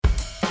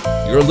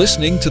You're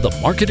listening to The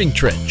Marketing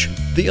Trench,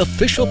 the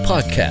official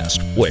podcast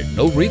where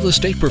no real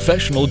estate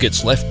professional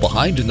gets left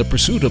behind in the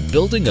pursuit of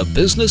building a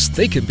business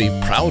they can be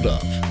proud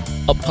of.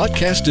 A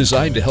podcast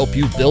designed to help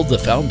you build the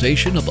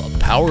foundation of a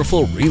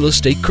powerful real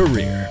estate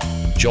career.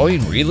 Join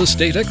real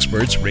estate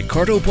experts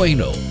Ricardo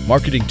Bueno,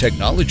 Marketing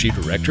Technology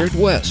Director at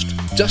West,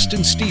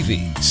 Dustin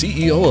Stevie,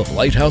 CEO of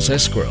Lighthouse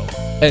Escrow,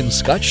 and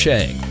Scott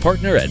Shang,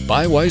 partner at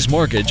Bywise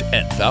Mortgage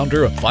and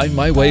founder of Find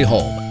My Way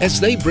Home, as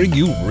they bring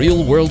you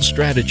real-world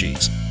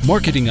strategies,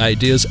 marketing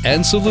ideas,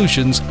 and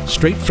solutions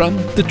straight from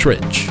the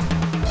trench.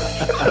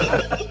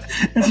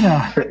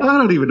 I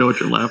don't even know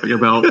what you're laughing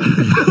about.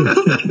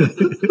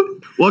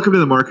 Welcome to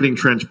the Marketing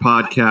Trench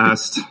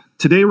podcast.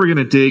 Today we're going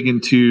to dig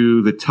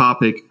into the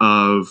topic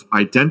of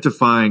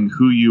identifying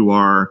who you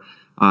are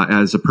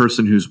as a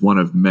person who's one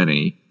of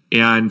many.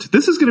 And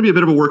this is going to be a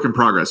bit of a work in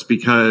progress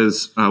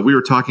because we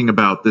were talking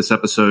about this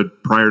episode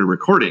prior to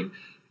recording.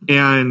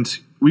 And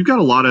we've got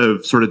a lot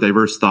of sort of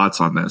diverse thoughts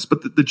on this.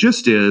 But the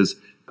gist is,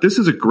 this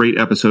is a great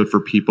episode for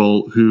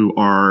people who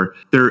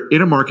they're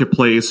in a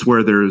marketplace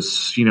where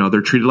there's,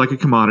 they're treated like a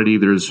commodity.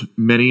 There's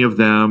many of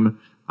them.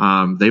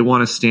 They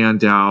want to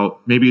stand out.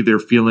 Maybe they're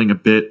feeling a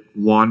bit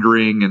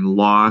wandering and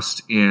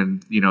lost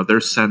in, their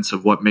sense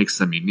of what makes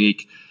them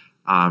unique.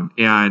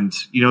 And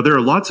there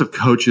are lots of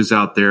coaches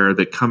out there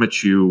that come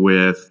at you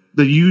with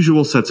the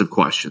usual sets of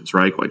questions,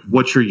 right? Like,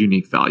 what's your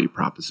unique value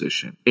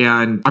proposition?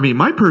 And I mean,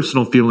 my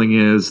personal feeling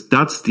is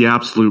that's the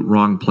absolute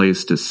wrong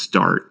place to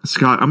start.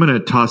 Scott, I'm going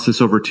to toss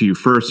this over to you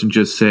first and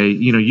just say,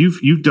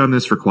 you've done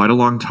this for quite a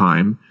long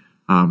time.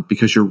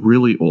 Because you're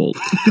really old.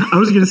 I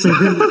was going to say,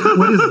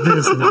 what is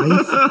this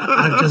knife?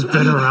 I've just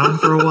been around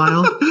for a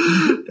while.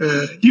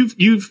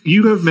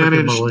 You have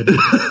managed.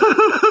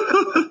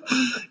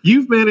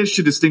 You've managed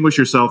to distinguish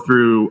yourself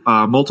through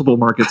multiple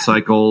market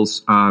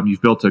cycles.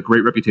 You've built a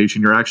great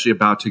reputation. You're actually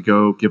about to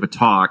go give a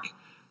talk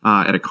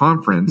at a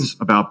conference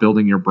about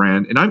building your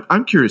brand. And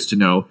I'm curious to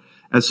know,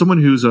 as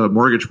someone who's a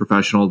mortgage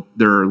professional,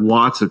 there are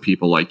lots of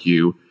people like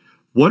you.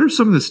 What are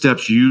some of the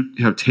steps you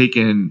have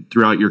taken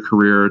throughout your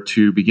career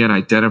to begin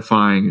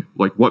identifying,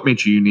 like, what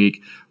made you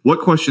unique? What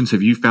questions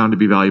have you found to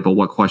be valuable?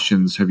 What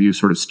questions have you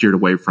sort of steered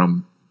away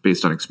from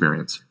based on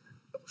experience?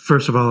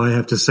 First of all, I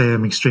have to say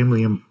I'm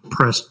extremely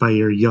impressed by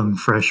your young,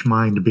 fresh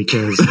mind,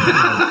 because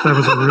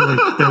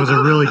that was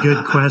a really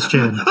good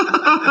question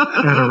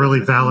and a really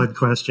valid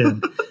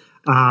question.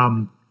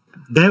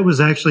 That was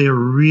actually a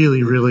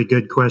really, really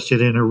good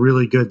question and a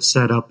really good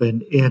setup,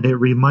 and it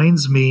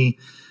reminds me.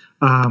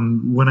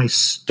 When I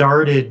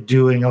started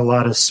doing a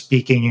lot of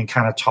speaking and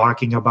kind of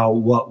talking about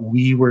what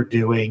we were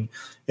doing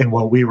and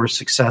what we were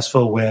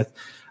successful with,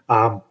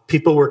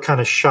 people were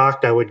kind of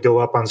shocked. I would go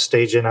up on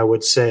stage and I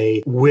would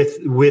say,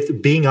 with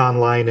being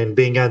online and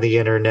being on the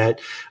internet,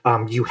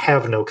 you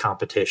have no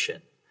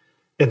competition.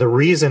 And the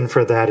reason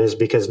for that is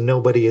because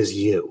nobody is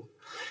you.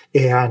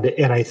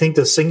 And I think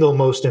the single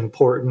most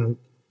important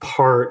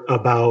part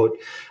about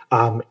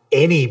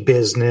any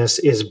business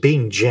is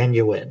being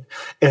genuine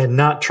and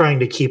not trying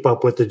to keep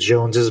up with the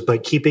Joneses,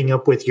 but keeping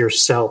up with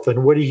yourself.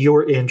 And what are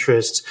your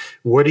interests?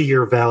 What are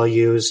your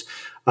values?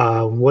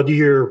 What are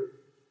your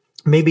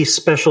maybe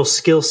special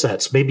skill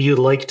sets? Maybe you'd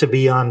like to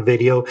be on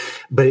video,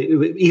 but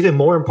even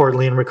more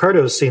importantly, and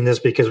Ricardo's seen this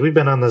because we've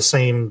been on the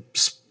same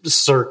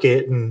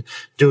circuit and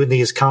doing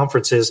these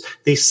conferences,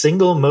 the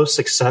single most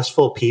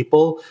successful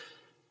people,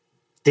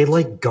 they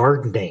like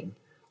gardening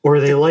or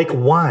they like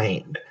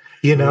wine.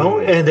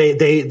 And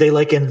they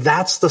like, and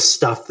that's the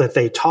stuff that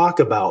they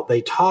talk about.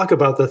 They talk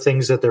about the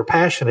things that they're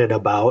passionate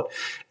about,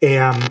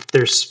 and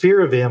their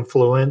sphere of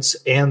influence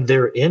and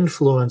their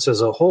influence as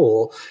a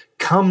whole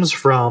comes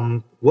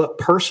from what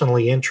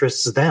personally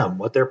interests them,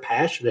 what they're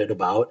passionate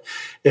about.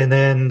 And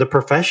then the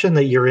profession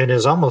that you're in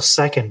is almost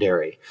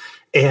secondary.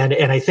 And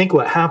I think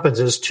what happens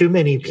is too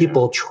many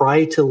people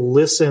try to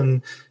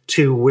listen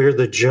to where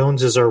the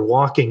Joneses are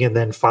walking and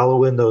then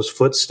follow in those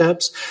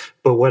footsteps.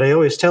 But what I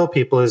always tell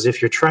people is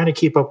if you're trying to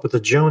keep up with the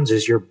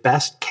Joneses, your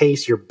best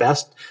case, your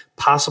best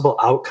possible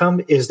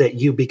outcome is that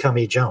you become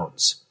a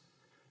Jones,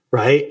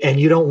 right? And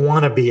you don't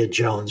want to be a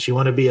Jones. You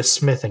want to be a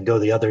Smith and go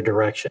the other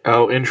direction.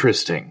 Oh,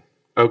 interesting.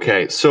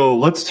 Okay, so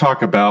let's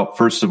talk about,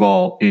 first of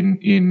all,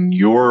 in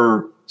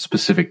your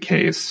specific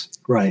case.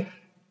 Right.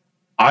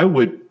 I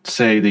would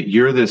say that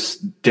you're this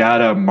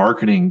data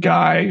marketing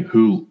guy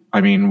who,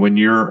 when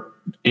you're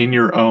in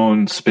your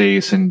own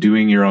space and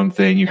doing your own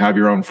thing, you have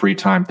your own free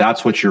time.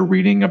 That's what you're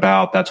reading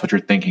about. That's what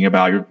you're thinking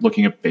about. You're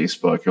looking at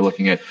Facebook. You're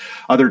looking at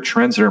other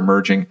trends that are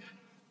emerging.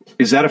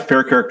 Is that a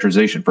fair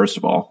characterization, first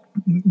of all?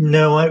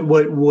 No,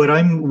 what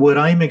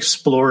I'm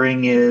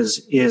exploring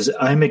is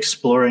I'm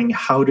exploring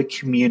how to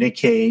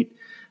communicate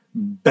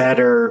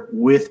better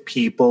with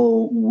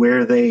people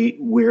where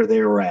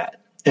they're at.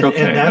 And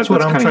that's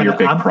what I'm trying to. Your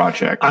big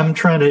project. I'm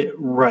trying to.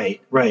 Right.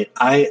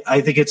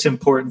 I think it's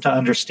important to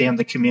understand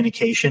the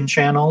communication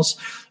channels,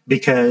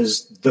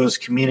 because those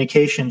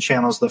communication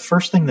channels, the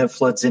first thing that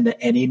floods into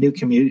any new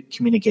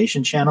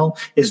communication channel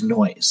is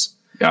noise.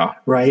 Yeah.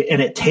 Right.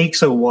 And it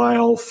takes a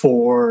while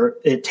for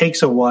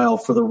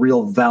the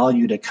real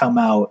value to come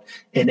out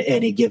in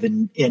any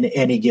given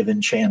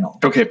channel.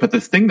 Okay. But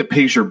the thing that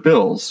pays your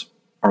bills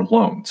are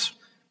loans.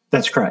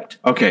 That's correct.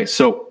 Okay.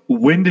 So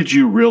when did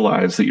you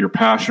realize that your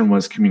passion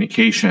was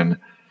communication?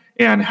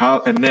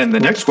 And then the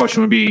next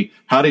question would be,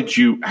 how did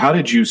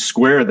you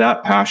square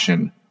that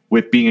passion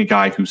with being a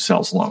guy who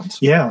sells loans?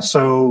 Yeah.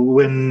 So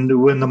when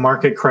the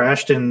market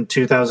crashed in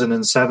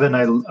 2007,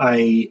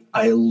 I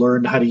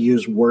learned how to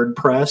use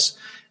WordPress,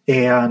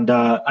 and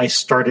I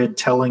started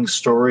telling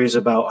stories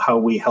about how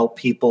we help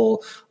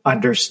people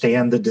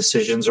understand the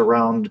decisions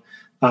around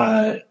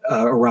buying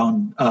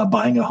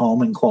a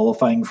home and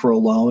qualifying for a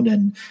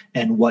loan,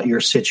 and what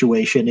your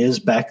situation is.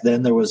 Back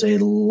then, there was a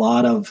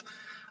lot of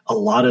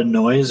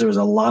noise. There was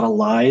a lot of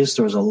lies.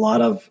 There was a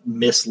lot of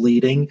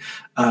misleading.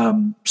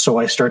 So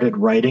I started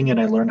writing, and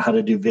I learned how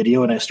to do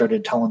video, and I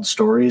started telling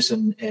stories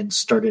and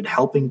started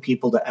helping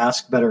people to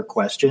ask better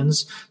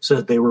questions so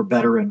that they were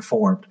better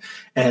informed.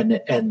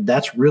 And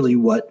that's really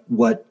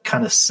what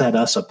kind of set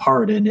us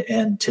apart.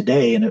 And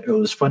today, and it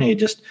was funny, I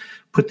just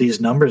put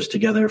these numbers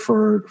together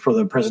for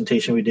the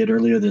presentation we did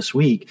earlier this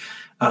week.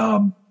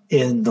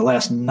 In the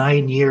last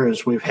 9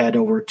 years, we've had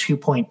over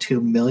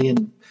 2.2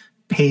 million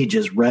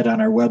pages read on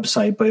our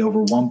website by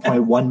over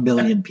 1.1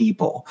 million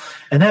people.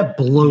 And that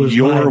blows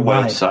your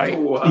my mind.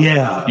 website.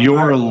 Yeah.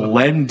 Your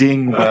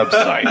lending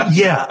website.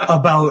 Yeah.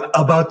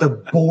 About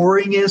the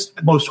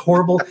boringest, most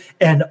horrible.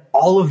 And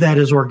all of that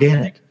is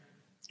organic.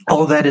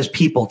 All of that is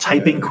people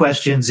typing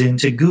questions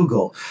into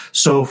Google.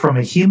 So from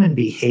a human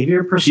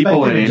behavior perspective,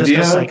 people in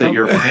India that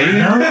you're paying?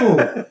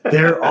 No,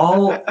 they're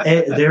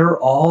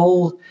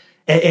all.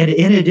 And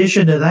in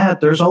addition to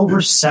that, there's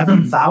over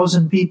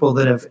 7,000 people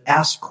that have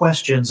asked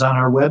questions on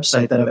our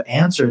website that have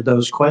answered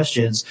those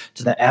questions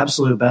to the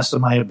absolute best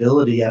of my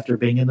ability after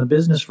being in the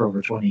business for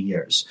over 20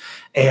 years.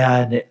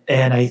 And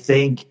I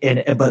think,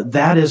 but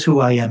that is who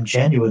I am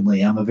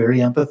genuinely. I'm a very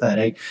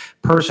empathetic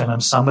person.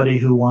 I'm somebody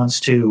who wants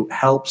to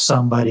help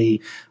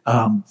somebody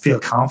feel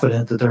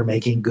confident that they're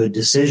making good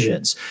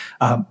decisions.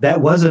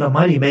 That wasn't a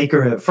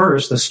moneymaker at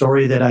first. The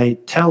story that I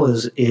tell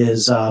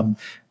is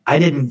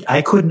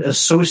I couldn't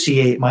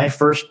associate my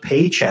first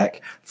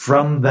paycheck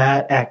from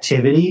that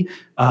activity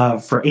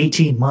for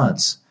 18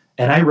 months.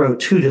 And I wrote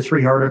 2 to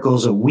 3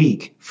 articles a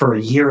week for a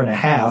year and a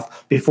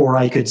half before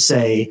I could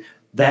say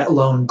that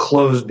loan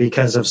closed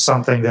because of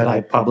something that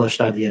I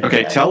published on the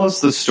internet. Okay, tell us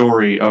the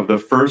story of the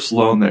first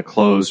loan that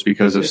closed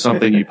because of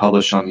something you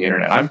published on the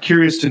internet. I'm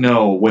curious to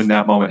know when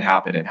that moment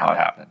happened and how it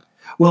happened.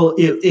 Well,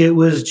 it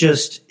was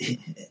just,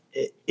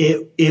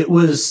 it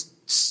was,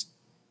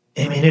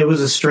 I mean, it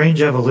was a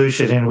strange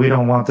evolution, and we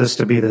don't want this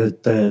to be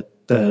the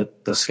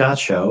Scott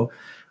show.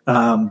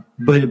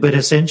 But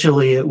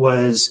essentially it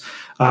was,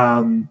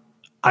 I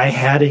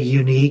had a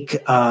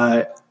unique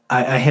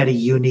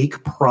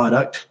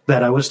product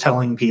that I was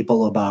telling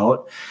people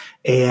about.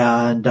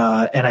 And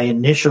I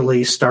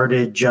initially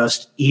started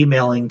just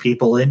emailing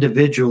people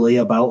individually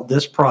about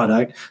this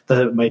product,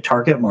 my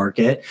target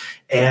market,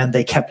 and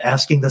they kept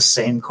asking the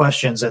same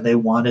questions, and they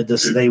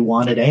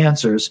wanted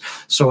answers.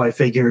 So I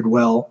figured,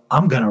 well,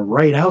 I'm going to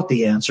write out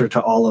the answer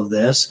to all of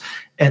this.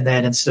 And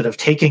then instead of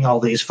taking all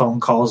these phone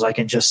calls, I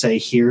can just say,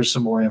 here's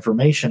some more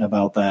information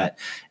about that.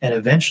 And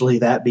eventually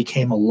that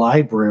became a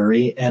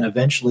library, and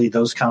eventually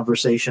those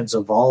conversations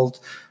evolved,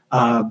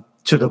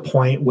 to the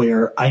point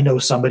where I know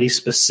somebody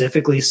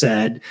specifically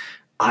said,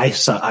 I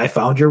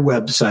found your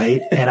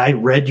website and I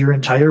read your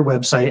entire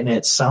website, and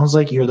it sounds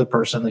like you're the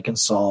person that can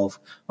solve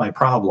my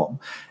problem.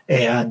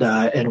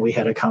 And we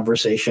had a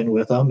conversation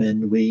with them,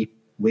 and we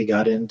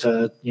got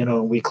into,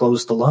 we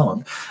closed the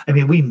loan. I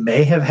mean, we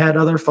may have had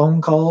other phone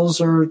calls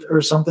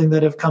or something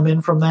that have come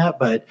in from that,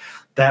 but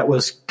that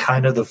was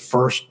kind of the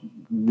first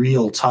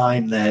real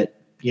time that,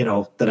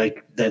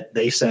 that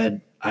they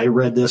said, I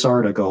read this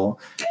article,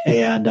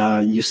 and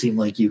you seem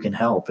like you can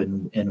help,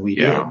 and we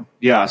did.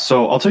 Yeah.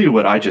 So I'll tell you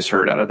what I just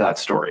heard out of that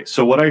story.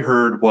 So what I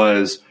heard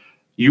was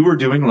you were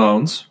doing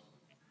loans,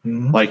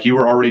 like you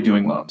were already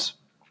doing loans.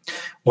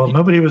 Well,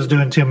 nobody was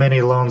doing too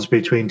many loans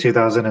between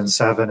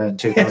 2007 and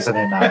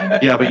 2009.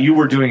 Yeah, but you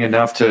were doing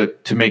enough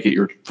to make it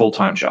your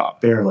full-time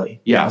job.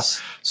 Barely.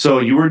 Yes. So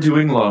you were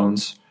doing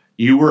loans.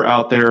 You were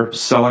out there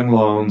selling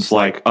loans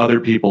like other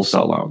people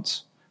sell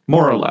loans.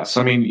 More or less.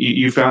 I mean,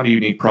 you found a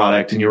unique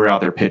product and you were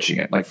out there pitching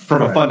it, like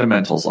from a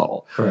fundamentals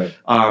level. Correct.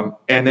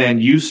 And then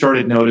you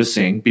started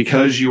noticing,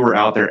 because you were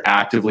out there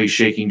actively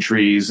shaking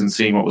trees and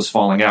seeing what was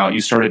falling out,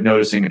 you started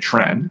noticing a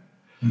trend.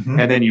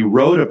 Mm-hmm. And then you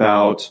wrote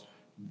about,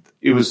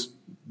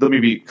 let me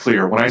be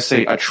clear. When I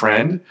say a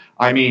trend,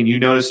 I mean you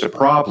noticed a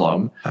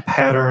problem. A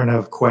pattern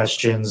of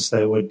questions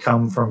that would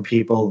come from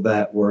people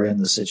that were in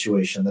the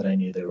situation that I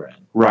knew they were in.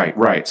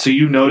 Right. So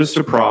you noticed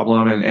a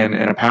problem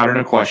and a pattern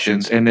of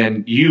questions. And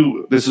then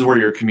this is where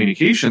your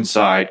communication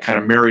side kind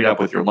of married up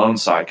with your loan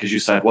side, because you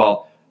said,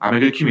 well, I'm a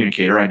good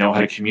communicator. I know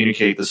how to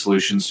communicate the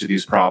solutions to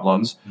these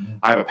problems. Mm-hmm.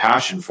 I have a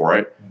passion for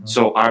it. Mm-hmm.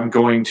 So I'm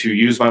going to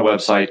use my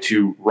website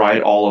to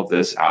write all of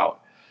this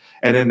out.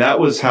 And then that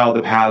was how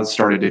the paths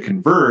started to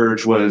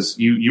converge. Was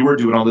you were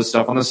doing all this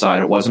stuff on the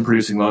side. It wasn't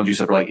producing loans, you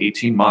said, for like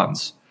 18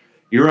 months.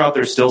 You're out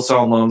there still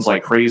selling loans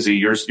like crazy.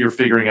 You're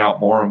figuring out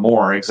more and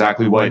more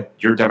exactly what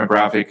your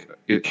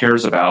demographic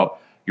cares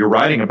about. You're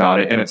writing about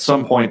it. And at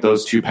some point,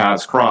 those two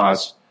paths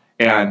crossed.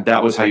 And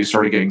that was how you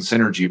started getting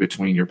synergy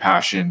between your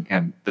passion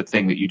and the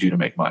thing that you do to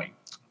make money.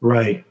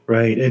 Right.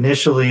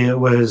 Initially, it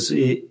was, no,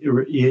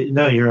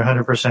 you're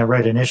 100%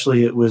 right.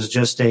 Initially, it was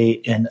just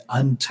an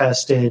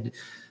untested,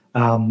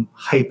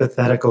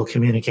 hypothetical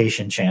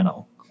communication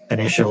channel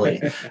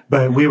initially.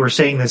 But we were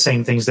saying the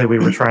same things that we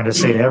were trying to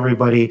say to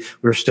everybody.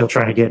 We were still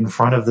trying to get in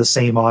front of the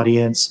same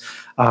audience.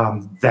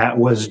 That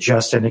was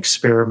just an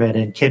experiment.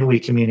 And can we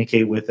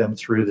communicate with them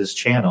through this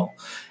channel?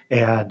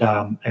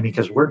 And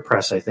because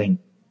WordPress, I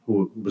think,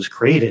 was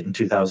created in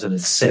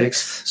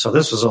 2006. So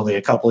this was only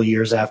a couple of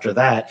years after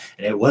that.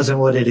 And it wasn't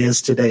what it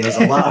is today. It's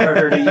a lot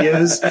harder to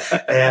use.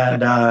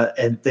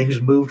 And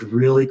things moved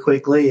really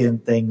quickly,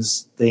 and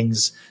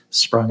things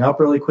sprung up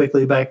really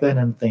quickly back then,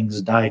 and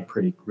things died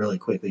really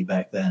quickly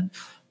back then.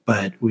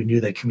 But we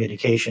knew that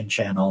communication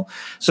channel.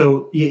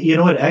 So you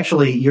know what,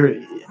 actually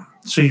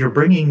you're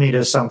bringing me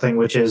to something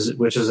which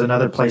is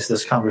another place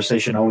this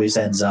conversation always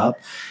ends up,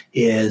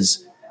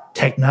 is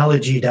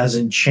technology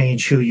doesn't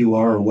change who you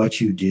are or what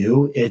you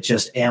do. It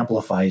just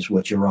amplifies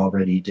what you're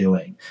already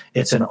doing.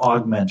 It's an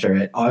augmenter.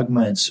 It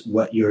augments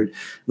what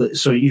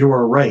so you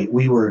are right.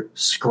 We were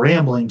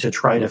scrambling to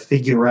try to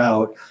figure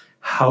out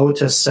how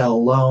to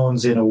sell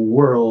loans in a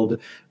world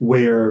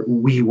where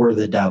we were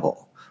the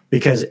devil.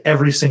 Because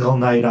every single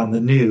night on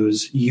the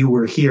news, you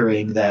were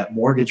hearing that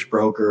mortgage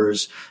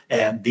brokers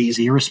and these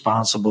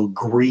irresponsible,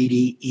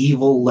 greedy,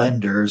 evil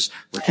lenders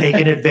were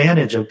taking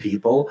advantage of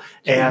people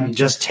and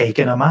just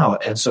taking them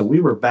out. And so we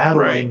were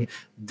battling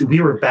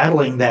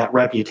that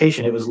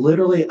reputation. It was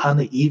literally on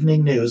the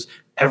evening news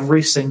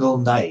every single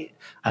night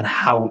on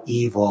how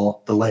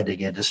evil the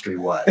lending industry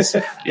was.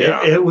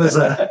 Yeah. It was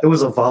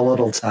a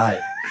volatile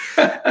time.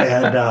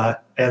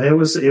 And it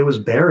was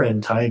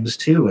barren times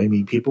too. I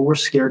mean, people were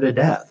scared to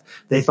death.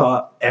 They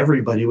thought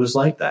everybody was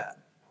like that.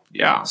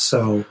 Yeah.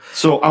 So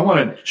I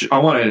want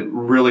to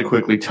really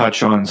quickly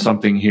touch on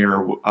something here,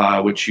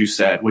 which you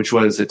said, which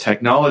was that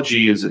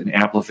technology is an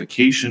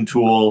amplification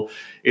tool.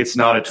 It's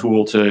not a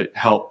tool to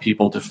help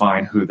people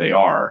define who they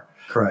are.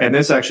 Correct. And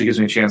this actually gives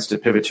me a chance to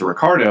pivot to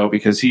Ricardo,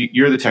 because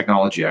you're the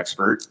technology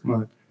expert.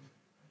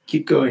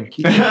 Keep going.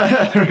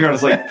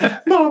 Ricardo's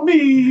like, not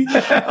me.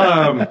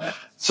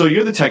 So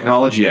you're the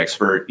technology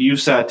expert. You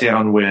sat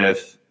down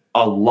with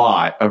a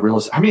lot of real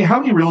estate. How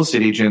many real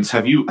estate agents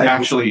have you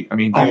I've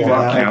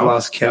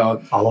lost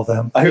count. All of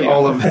them.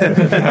 All of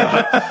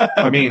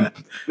them.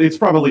 It's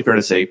probably fair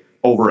to say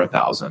over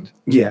 1,000.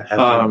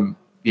 Yeah.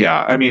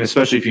 Yeah.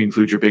 Especially if you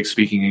include your big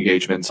speaking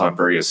engagements on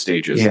various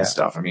stages and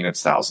stuff.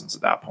 It's thousands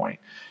at that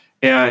point.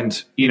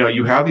 And,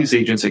 you have these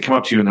agents that come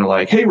up to you and they're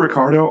like, hey,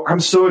 Ricardo,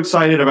 I'm so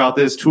excited about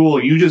this tool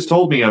you just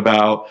told me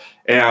about.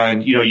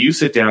 And, you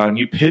sit down,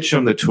 you pitch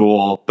them the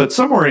tool, but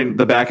somewhere in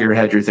the back of your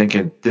head, you're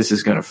thinking, this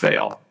is going to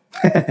fail.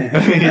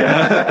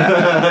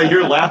 Yeah.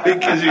 You're laughing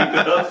because you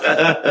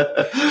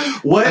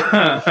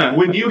know.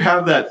 When you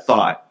have that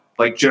thought,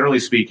 like generally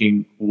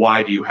speaking,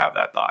 why do you have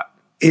that thought?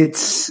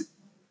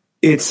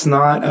 It's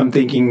not, I'm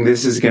thinking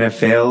this is going to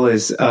fail,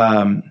 is,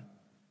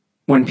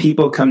 when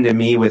people come to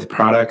me with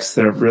products,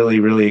 they're really,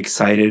 really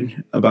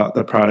excited about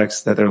the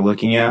products that they're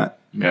looking at.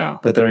 Yeah.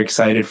 But they're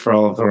excited for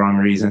all of the wrong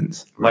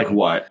reasons. Like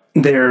what?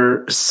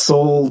 They're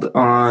sold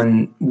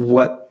on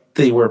what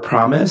they were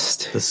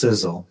promised. The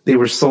sizzle. They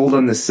were sold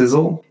on the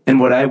sizzle. And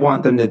what I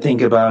want them to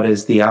think about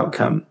is the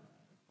outcome.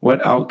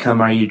 What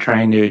outcome are you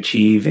trying to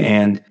achieve?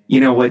 And,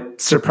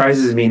 what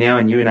surprises me now,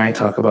 and you and I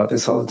talk about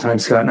this all the time,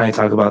 Scott and I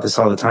talk about this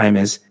all the time,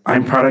 is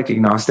I'm product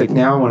agnostic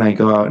now when I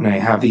go out and I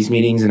have these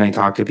meetings and I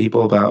talk to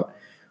people about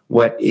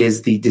what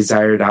is the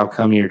desired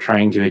outcome you're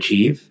trying to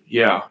achieve.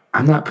 Yeah.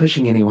 I'm not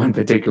pushing any one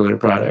particular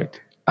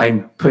product.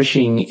 I'm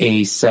pushing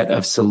a set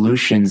of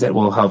solutions that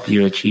will help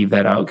you achieve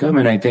that outcome.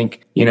 And I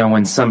think,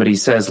 when somebody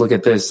says, look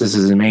at this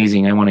is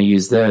amazing, I want to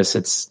use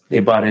this, they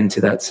bought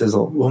into that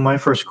sizzle. Well, my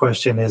first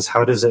question is,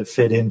 how does it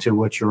fit into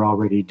what you're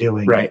already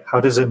doing? Right. How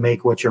does it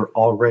make what you're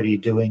already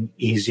doing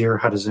easier?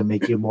 How does it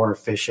make you more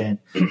efficient?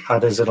 How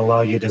does it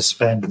allow you to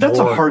spend That's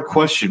more? a hard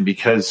question,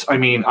 because,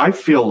 I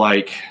feel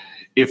like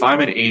if I'm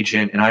an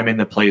agent and I'm in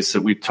the place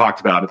that we talked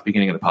about at the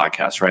beginning of the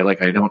podcast, right?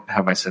 Like I don't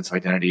have my sense of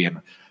identity,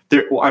 and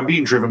I'm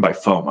being driven by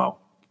FOMO,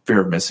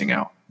 fear of missing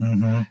out.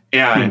 Mm-hmm.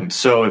 And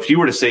so if you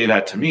were to say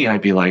that to me,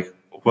 I'd be like,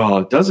 well,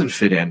 it doesn't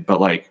fit in, but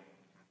like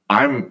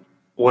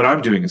what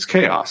I'm doing is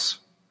chaos,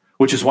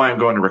 which is why I'm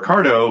going to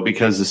Ricardo,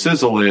 because the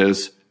sizzle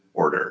is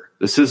order.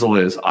 The sizzle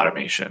is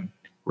automation,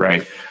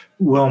 right?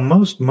 Well,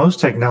 most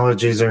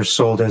technologies are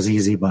sold as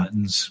easy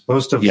buttons.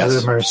 Most of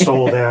them are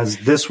sold as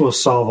this will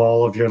solve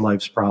all of your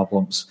life's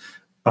problems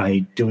by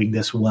doing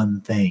this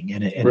one thing.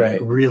 And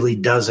it really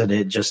doesn't.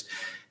 And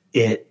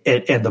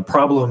the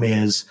problem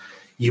is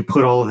you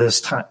put all of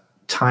this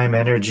time,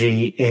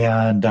 energy,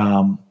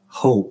 and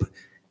hope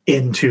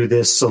into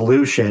this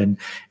solution.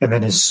 And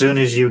then as soon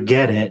as you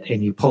get it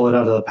and you pull it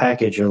out of the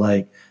package, you're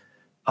like,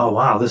 oh,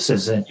 wow,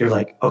 you're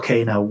like,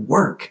 okay, now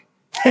work.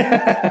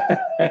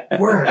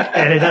 Work.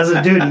 And it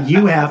doesn't do it.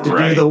 You have to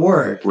do the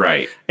work.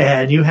 Right.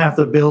 And you have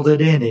to build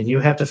it in, and you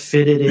have to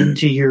fit it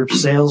into your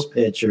sales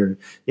pitch, or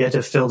you have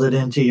to fit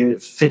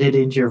it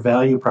into your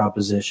value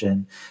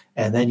proposition.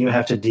 And then you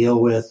have to deal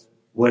with,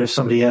 what if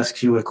somebody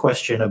asks you a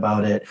question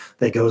about it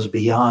that goes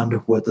beyond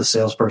what the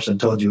salesperson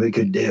told you it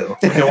could do?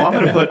 Okay, well, I'm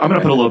going to put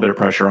a little bit of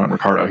pressure on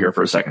Ricardo here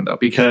for a second, though,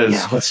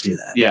 because let's do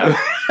that.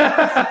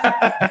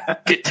 Yeah,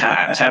 good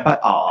times had by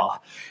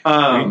all.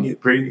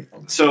 Bring it.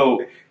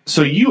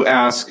 So you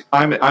ask,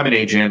 I'm an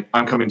agent.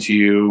 I'm coming to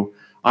you.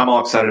 I'm all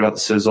excited about the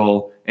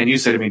sizzle, and you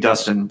say to me,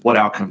 Dustin, what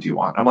outcome do you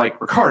want? I'm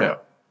like, Ricardo.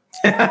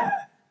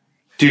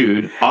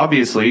 Dude,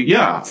 obviously,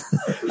 yeah.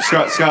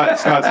 Scott's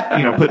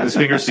putting his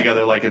fingers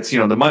together like it's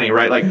the money,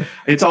 right? Like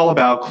it's all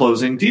about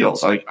closing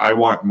deals. Like I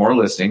want more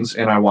listings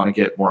and I want to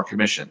get more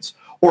commissions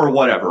or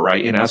whatever,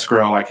 right? In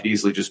escrow, I could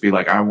easily just be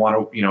like, I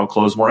want to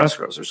close more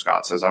escrows, or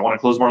Scott says I want to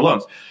close more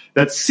loans.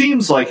 That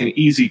seems like an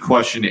easy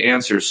question to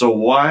answer. So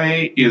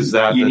why is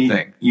that the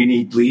thing? You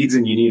need leads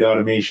and you need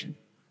automation.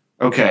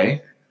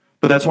 Okay.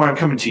 But that's why I'm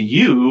coming to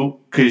you,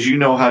 because you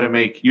know how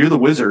to you're the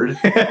wizard.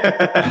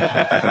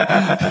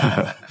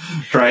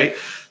 Right?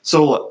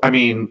 So, I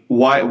mean,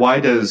 why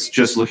does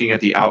just looking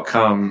at the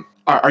outcome,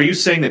 are you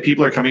saying that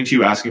people are coming to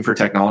you asking for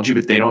technology,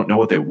 but they don't know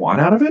what they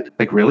want out of it?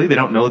 Like, really? They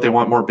don't know that they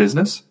want more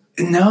business?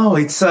 No,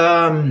 it's,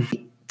 so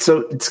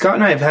Scott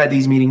and I have had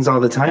these meetings all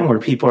the time where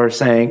people are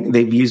saying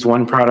they've used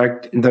one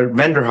product, they're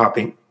vendor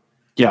hopping.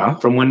 Yeah.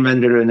 From one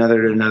vendor to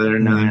another,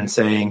 and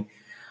saying,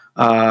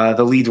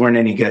 the leads weren't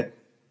any good.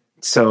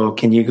 So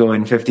can you go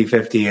in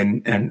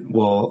 50-50 and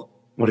we'll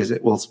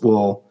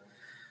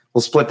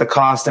split the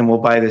cost and we'll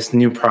buy this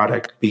new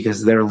product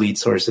because their lead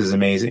source is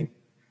amazing.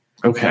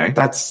 Okay.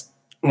 That's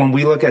when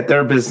we look at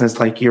their business,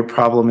 like your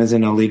problem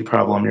isn't a lead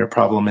problem. Your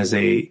problem is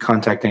a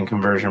contact and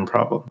conversion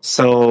problem.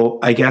 So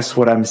I guess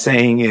what I'm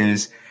saying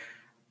is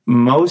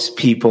most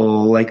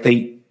people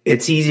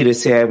it's easy to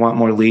say, I want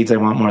more leads, I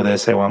want more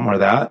this, I want more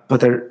that.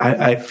 But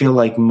I feel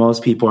like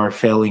most people are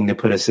failing to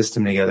put a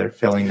system together,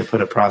 failing to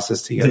put a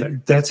process together.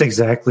 That's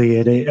exactly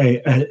it.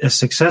 A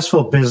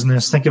successful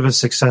business, think of a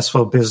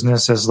successful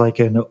business as like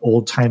an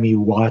old-timey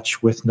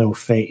watch with no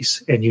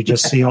face. And you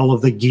just see all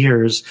of the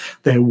gears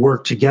that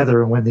work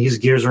together. And when these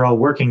gears are all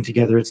working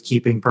together, it's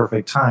keeping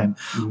perfect time.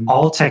 Mm-hmm.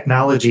 All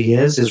technology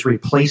is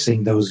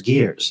replacing those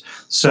gears.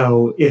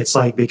 So it's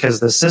like,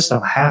 because the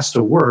system has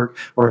to work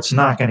or it's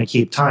not going to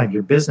keep time.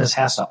 Your business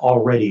has to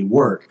already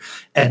work.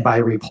 And by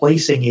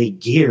replacing a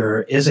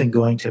gear isn't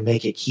going to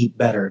make it keep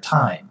better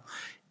time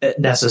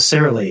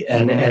necessarily.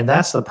 And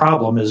that's the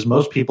problem, is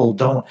most people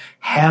don't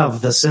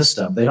have the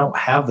system. They don't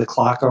have the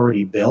clock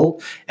already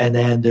built. And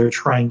then they're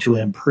trying to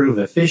improve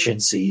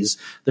efficiencies.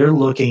 They're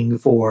looking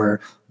for,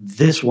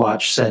 this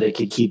watch said it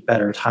could keep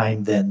better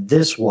time than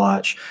this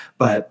watch,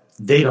 but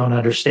they don't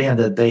understand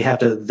that they have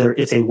to,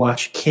 it's a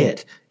watch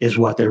kit is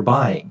what they're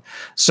buying.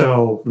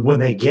 So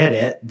when they get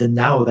it, then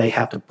now they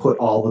have to put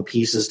all the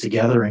pieces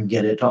together and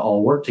get it to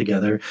all work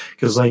together.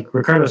 Because like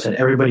Ricardo said,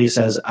 everybody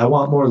says, I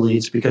want more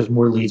leads because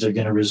more leads are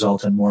going to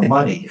result in more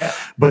money.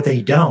 But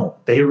they don't.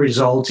 They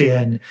result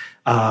in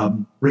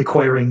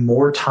requiring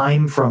more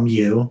time from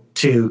you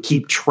to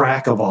keep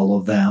track of all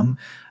of them.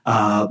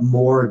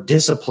 More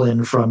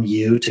discipline from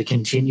you to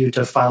continue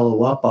to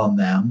follow up on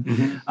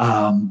them,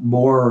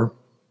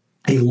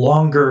 a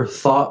longer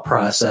thought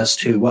process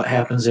to what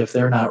happens if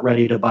they're not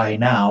ready to buy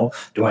now.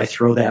 Do I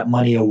throw that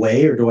money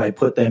away, or do I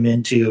put them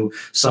into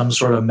some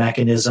sort of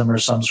mechanism or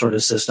some sort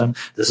of system?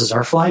 This is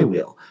our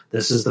flywheel.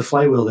 This is the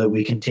flywheel that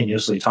we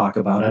continuously talk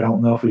about. I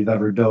don't know if we've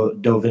ever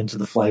dove into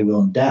the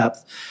flywheel in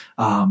depth,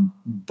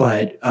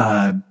 but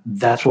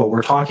that's what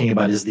we're talking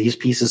about, is these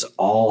pieces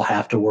all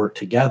have to work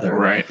together.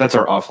 Right. That's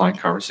our offline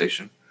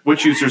conversation,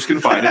 which users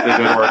can find if they go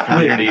to our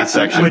community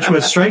section. Which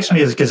what strikes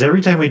me is, because every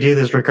time we do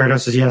this, Ricardo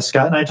says, yes,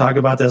 Scott and I talk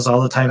about this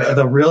all the time. And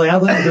the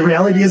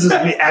reality is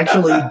we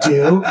actually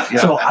do. Yeah.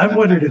 So I'm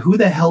wondering, who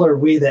the hell are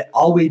we that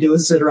all we do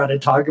is sit around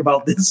and talk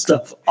about this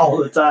stuff all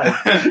the time?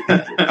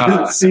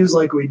 It seems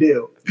like we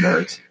do.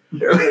 Nerds.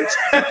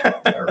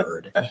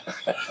 Nerd.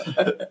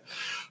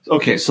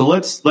 Okay, so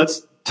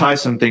let's tie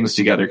some things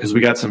together, because we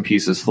got some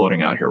pieces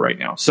floating out here right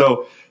now.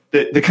 So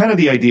the kind of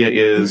the idea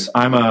is,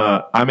 I'm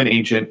an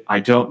agent.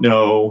 I don't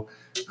know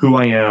who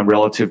I am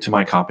relative to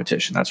my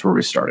competition. That's where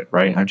we started,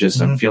 right?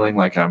 I'm feeling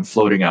like I'm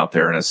floating out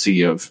there in a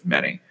sea of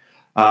many.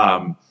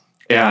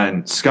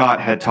 And Scott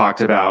had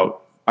talked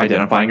about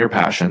identifying your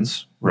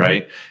passions,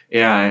 right?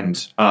 And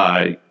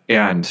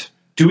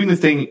doing the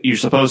thing you're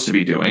supposed to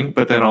be doing,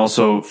 but then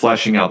also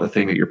fleshing out the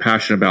thing that you're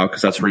passionate about,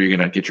 because that's where you're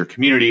going to get your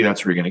community.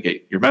 That's where you're going to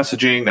get your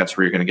messaging. That's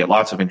where you're going to get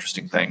lots of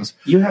interesting things.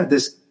 You had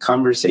this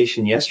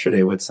conversation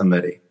yesterday with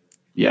somebody.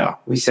 Yeah.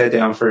 We sat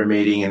down for a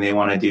meeting and they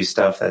want to do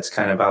stuff that's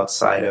kind of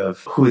outside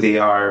of who they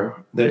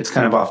are. That it's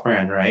kind of off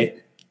brand,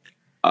 right?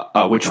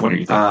 Which one are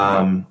you thinking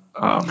about?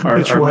 How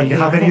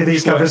many of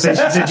these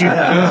conversations did you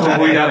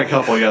have? We had a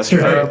couple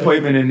yesterday. Our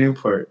appointment in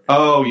Newport.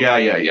 Oh,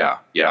 yeah.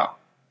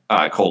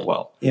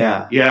 Coldwell.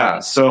 Yeah.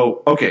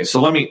 So, okay. So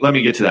let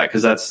me get to that,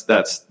 because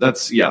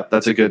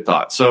that's a good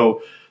thought.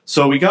 So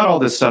we got all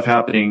this stuff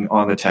happening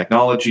on the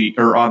technology,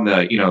 or on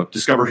the,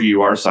 discover who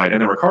you are side.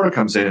 And then Ricardo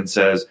comes in and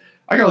says,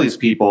 I got all these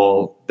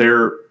people,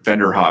 they're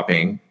vendor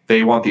hopping.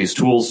 They want these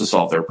tools to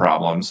solve their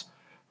problems,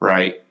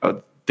 right?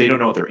 They don't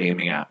know what they're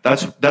aiming at.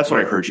 That's what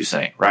I heard you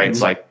saying, right? Mm-hmm.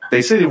 It's like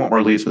they say they want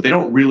more leads, but they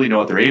don't really know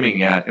what they're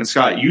aiming at. And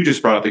Scott, you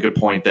just brought up a good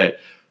point that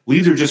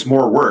leads are just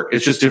more work.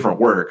 It's just different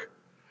work.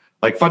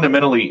 Like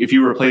fundamentally, if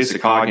you replace a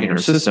cog in your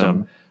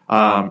system,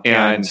 with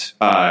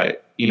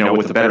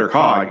a better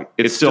cog,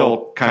 it's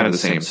still kind of the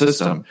same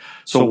system.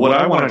 So what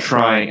I want to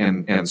try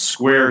and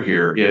square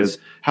here is,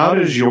 how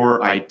does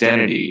your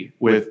identity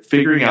with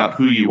figuring out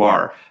who you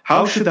are,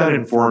 how should that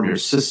inform your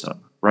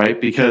system, right?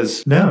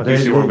 Because you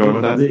see where I'm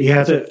going with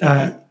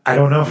that? I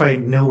don't know if I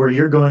know where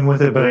you're going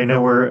with it, but I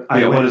know where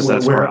I went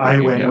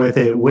with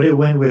it. What it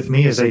went with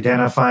me is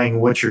identifying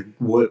what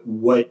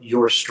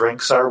your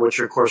strengths are, what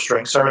your core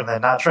strengths are, and then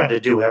not trying to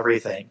do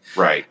everything.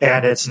 Right.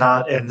 And it's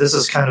not, and this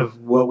is kind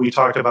of what we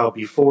talked about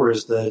before,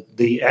 is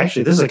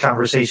actually, this is a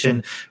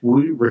conversation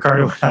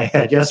Ricardo and I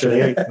had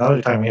yesterday.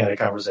 Another time we had a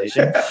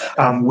conversation.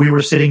 We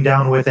were sitting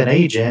down with an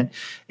agent,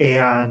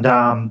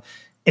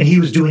 and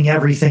he was doing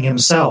everything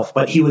himself,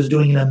 but he was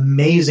doing an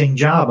amazing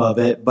job of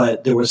it.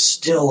 But there was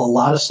still a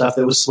lot of stuff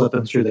that was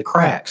slipping through the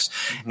cracks.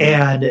 Mm-hmm.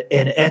 And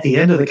at the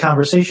end of the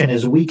conversation,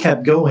 as we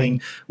kept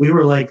going, we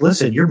were like,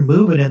 listen, you're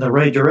moving in the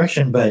right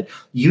direction, but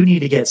you need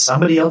to get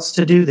somebody else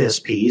to do this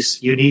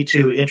piece. You need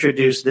to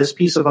introduce this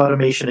piece of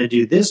automation to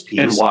do this piece.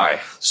 And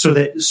why? So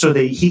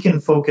that he can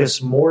focus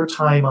more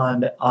time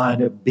on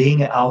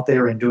being out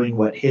there and doing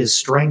what his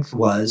strength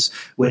was,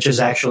 which is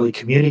actually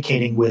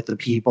communicating with the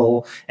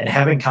people and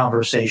having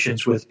conversations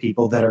with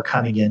people that are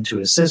coming into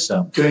his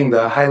system. Doing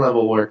the high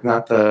level work,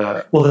 not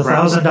the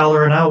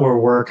 $1,000 an hour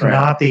work, right.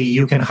 Not the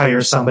you can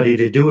hire somebody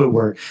to do it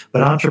work.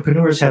 But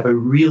entrepreneurs have a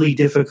really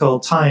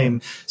difficult time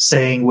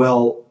saying,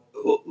 well,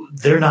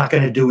 they're not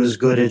going to do as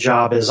good a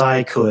job as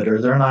I could,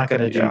 or they're not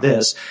going to do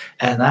this.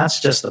 And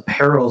that's just the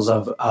perils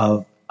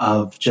of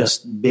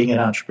just being an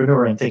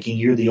entrepreneur and thinking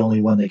you're the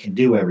only one that can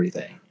do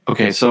everything.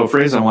 Okay, so a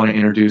phrase I want to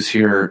introduce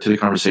here to the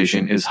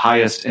conversation is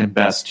highest and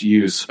best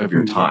use of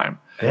your time.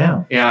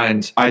 Yeah.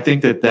 And I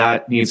think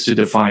that needs to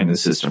define the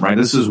system, right?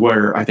 This is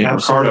where I think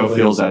Ricardo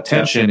feels that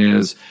tension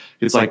is,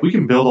 it's like we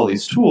can build all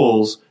these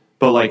tools,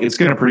 but like it's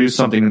going to produce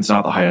something that's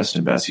not the highest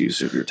and best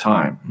use of your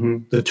time. Mm-hmm.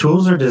 The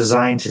tools are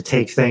designed to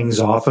take things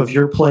off of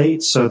your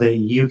plate so that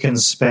you can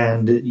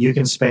spend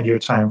your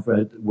time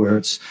where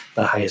it's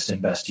the highest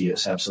and best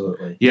use.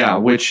 Absolutely. Yeah,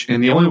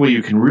 and the only way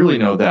you can really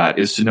know that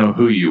is to know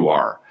who you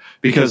are.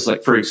 Because,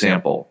 like, for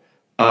example,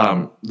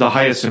 the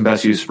highest and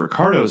best use of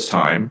Ricardo's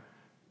time,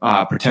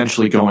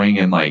 potentially going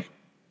in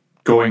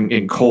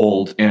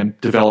cold and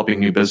developing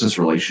new business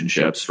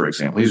relationships, for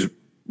example. He's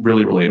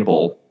really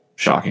relatable,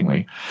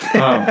 shockingly.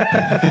 No,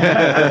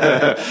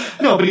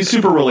 but he's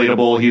super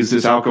relatable. He's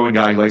this outgoing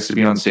guy who likes to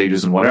be on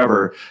stages and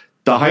whatever.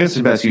 The highest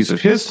and best use of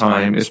his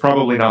time is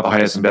probably not the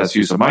highest and best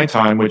use of my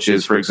time, which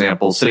is, for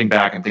example, sitting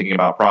back and thinking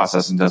about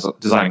process and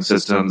designing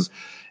systems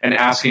and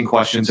asking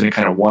questions in a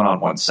kind of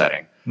one-on-one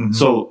setting. Mm-hmm.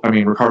 So, I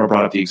mean, Ricardo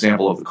brought up the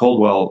example of the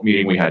Coldwell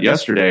meeting we had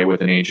yesterday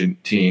with an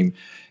agent team.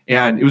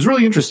 And it was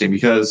really interesting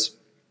because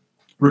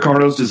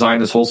Ricardo's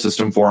designed this whole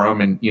system for him.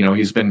 And,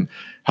 he's been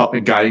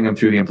guiding them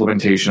through the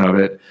implementation of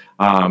it.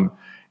 And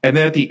then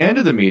at the end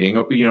of the meeting,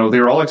 they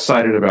were all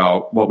excited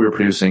about what we were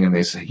producing. And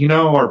they said,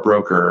 our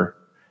broker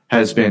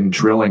has been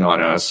drilling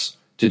on us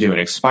to do an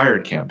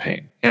expired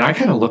campaign. And I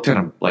kind of looked at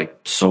him like,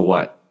 so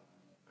what?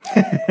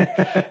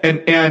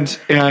 and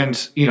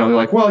they're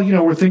like, well,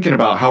 we're thinking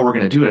about how we're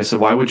going to do it. I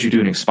said, why would you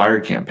do an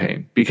expired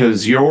campaign?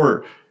 Because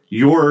your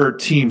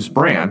team's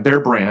brand, their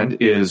brand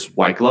is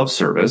white glove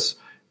service.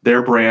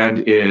 Their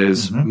brand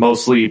is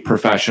mostly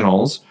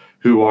professionals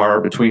who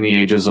are between the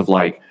ages of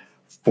like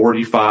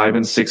 45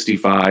 and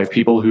 65,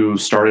 people who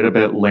started a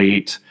bit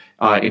late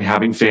in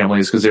having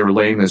families because they were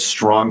laying this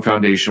strong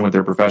foundation with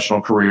their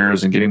professional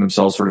careers and getting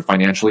themselves sort of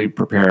financially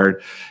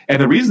prepared.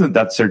 And the reason that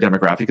that's their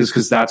demographic is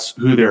because that's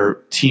who their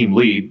team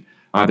lead.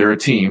 They're a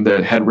team,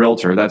 the head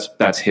realtor,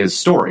 that's his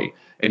story.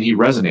 And he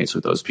resonates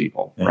with those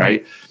people,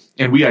 right?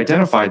 And we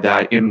identified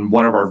that in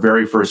one of our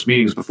very first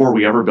meetings before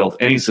we ever built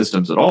any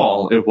systems at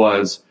all. It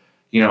was,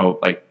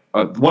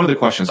 one of the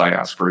questions I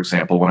ask, for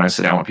example, when I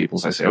sit down with people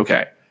is I say,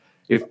 okay,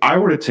 if I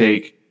were to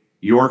take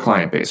your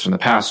client base from the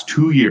past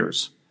 2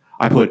 years,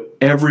 I put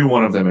every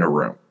one of them in a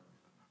room.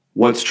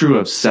 What's true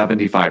of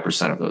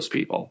 75% of those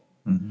people?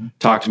 Mm-hmm.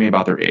 Talk to me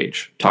about their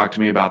age. Talk to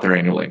me about their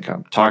annual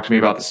income. Talk to me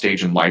about the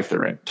stage in life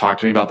they're in. Talk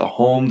to me about the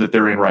home that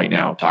they're in right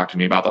now. Talk to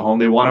me about the home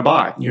they want to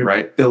buy. You're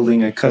right?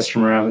 Building a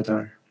customer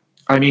avatar.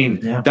 I mean,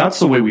 that's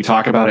the way we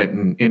talk about it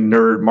in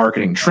nerd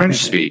marketing trench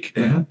speak.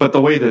 But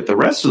the way that the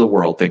rest of the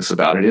world thinks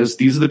about it is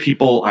these are the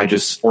people I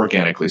just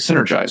organically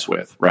synergize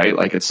with, right?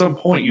 Like at some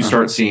point you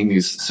start seeing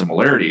these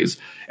similarities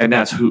and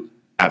that's who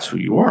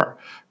you are,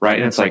 right?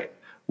 And it's like,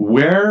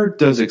 where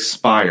does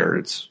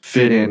expireds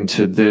fit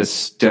into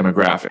this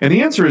demographic? And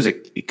the answer is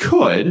it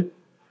could.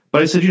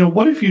 But I said,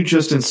 what if you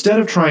just, instead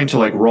of trying to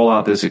like roll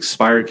out this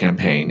expired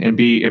campaign and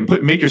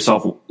make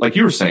yourself, like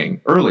you were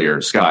saying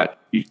earlier, Scott,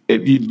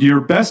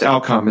 your best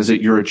outcome is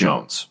that you're a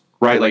Jones,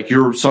 right? Like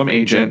you're some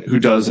agent who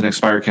does an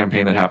expired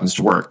campaign that happens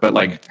to work. But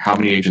like, how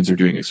many agents are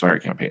doing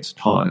expired campaigns?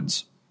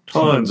 Tons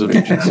of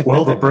agents.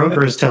 Well, the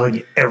broker is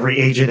telling every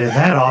agent in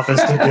that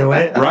office to do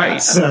it.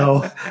 Right.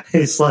 So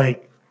it's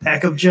like,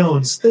 pack of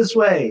Jones this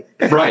way.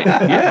 Right.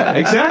 Yeah,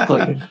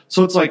 exactly.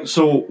 So it's like,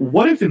 so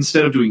what if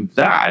instead of doing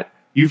that,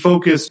 you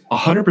focus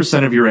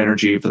 100% of your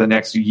energy for the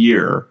next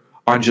year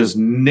on just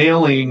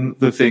nailing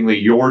the thing that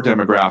your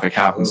demographic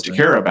happens to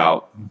care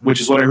about, which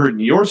is what I heard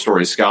in your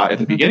story, Scott, at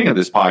the beginning of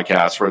this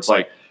podcast, where it's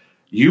like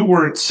you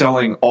weren't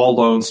selling all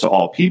loans to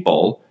all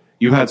people.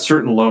 You had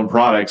certain loan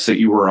products that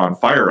you were on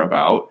fire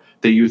about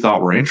that you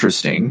thought were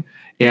interesting,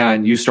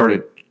 and you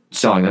started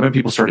selling them, and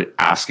people started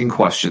asking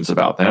questions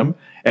about them.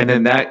 And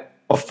then that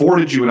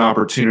afforded you an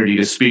opportunity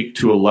to speak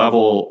to a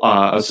level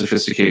of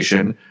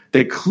sophistication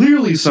that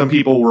clearly some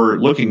people were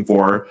looking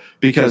for,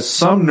 because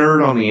some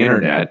nerd on the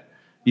internet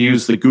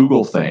used the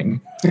Google thing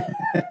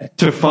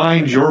to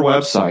find your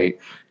website,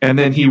 and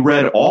then he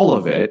read all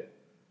of it.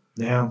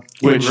 Yeah.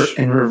 Which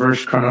in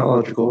reverse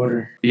chronological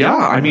order. Yeah,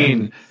 I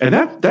mean, and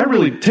that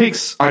really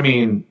takes, I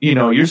mean,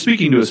 you're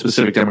speaking to a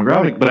specific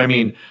demographic, but I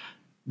mean,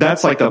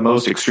 that's like the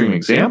most extreme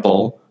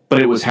example.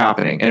 But it was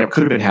happening, and it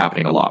could have been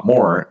happening a lot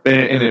more.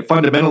 And it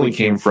fundamentally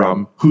came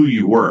from who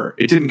you were.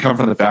 It didn't come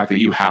from the fact that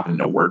you happen to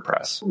know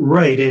WordPress.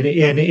 Right.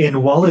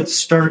 And while it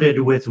started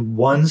with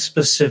one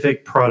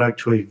specific product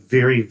to a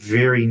very,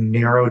 very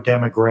narrow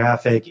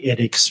demographic, it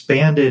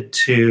expanded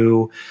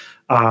to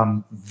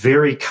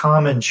very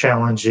common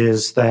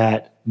challenges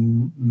that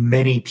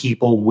many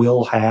people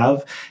will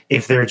have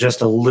if they're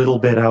just a little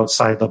bit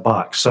outside the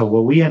box. So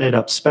what we ended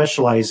up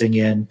specializing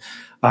in,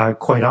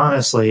 quite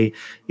honestly,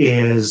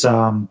 is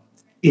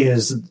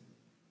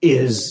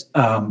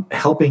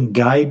helping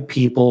guide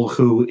people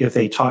who, if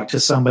they talk to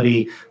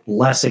somebody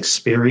less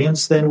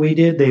experienced than we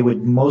did, they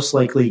would most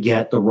likely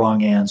get the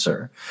wrong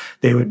answer.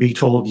 They would be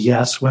told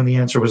yes when the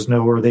answer was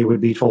no, or they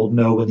would be told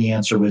no when the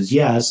answer was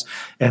yes.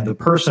 And the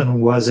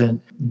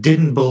person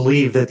didn't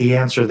believe that the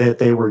answer that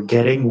they were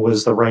getting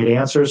was the right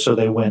answer. So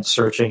they went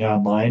searching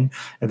online,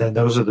 and then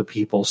those are the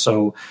people.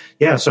 So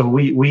yeah, so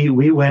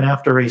we went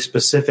after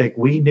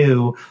we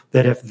knew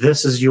that if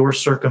this is your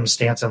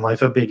circumstance in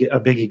life, a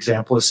big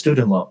example is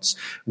student loans.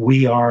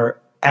 We are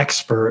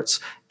experts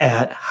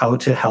at how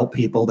to help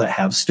people that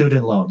have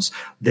student loans.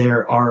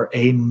 There are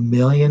a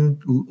million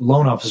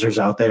loan officers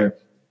out there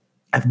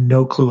have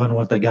no clue on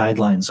what the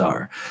guidelines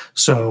are.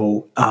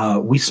 So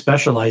we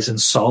specialize in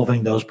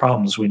solving those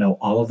problems. We know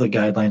all of the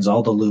guidelines,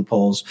 all the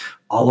loopholes,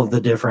 all of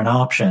the different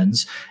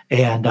options,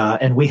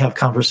 and we have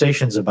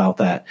conversations about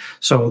that.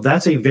 So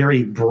that's a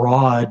very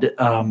broad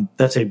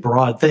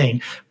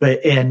thing.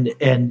 But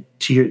and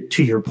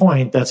to your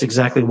point, that's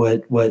exactly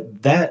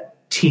what that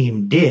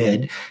team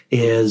did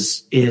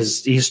is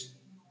he's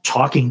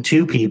talking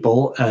to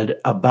people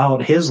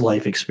about his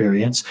life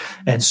experience,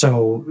 and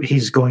so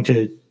he's going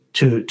to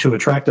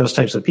attract those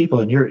types of people.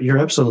 And you're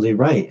absolutely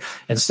right.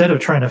 Instead of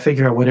trying to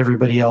figure out what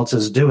everybody else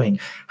is doing,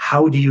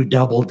 how do you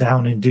double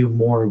down and do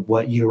more of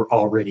what you're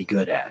already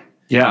good at?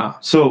 Yeah.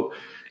 So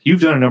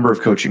you've done a number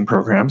of coaching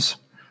programs.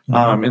 In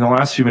the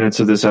last few minutes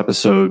of this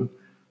episode,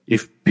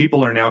 if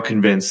people are now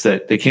convinced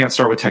that they can't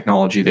start with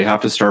technology, they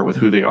have to start with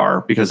who they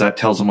are, because that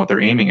tells them what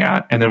they're aiming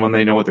at. And then when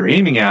they know what they're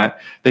aiming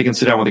at, they can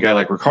sit down with a guy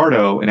like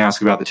Ricardo and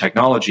ask about the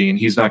technology, and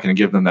he's not going to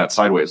give them that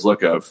sideways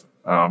look of,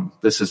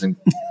 this isn't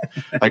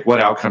like, what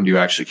outcome do you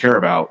actually care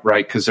about,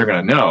 right? Because they're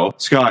going to know.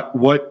 Scott,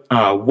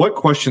 what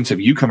questions have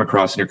you come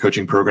across in your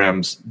coaching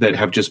programs that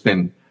have just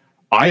been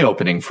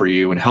eye-opening for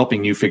you and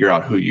helping you figure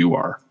out who you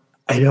are?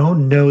 I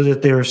don't know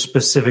that there are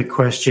specific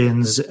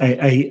questions.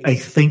 I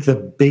think the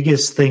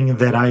biggest thing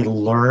that I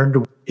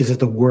learned is that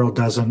the world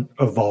doesn't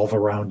evolve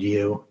around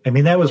you. I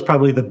mean, that was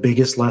probably the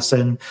biggest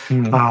lesson.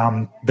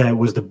 That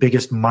was the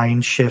biggest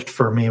mind shift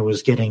for me,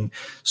 was getting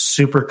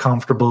super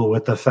comfortable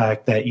with the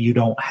fact that you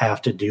don't have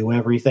to do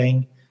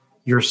everything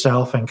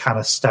yourself and kind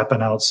of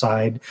stepping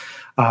outside.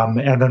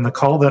 And then the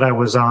call that I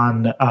was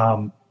on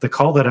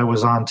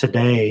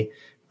today,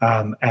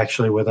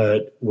 actually with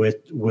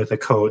a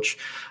coach.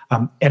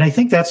 And I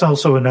think that's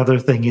also another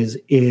thing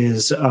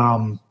is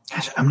I'm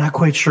not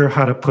quite sure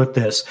how to put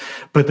this,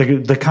 but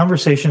the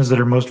conversations that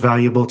are most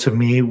valuable to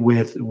me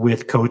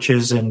with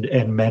coaches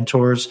and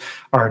mentors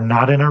are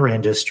not in our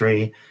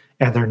industry,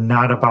 and they're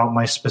not about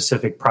my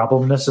specific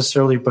problem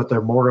necessarily, but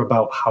they're more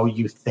about how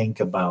you think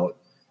about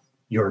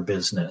your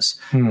business,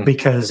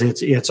 because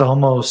it's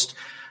almost,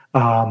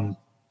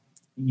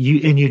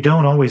 you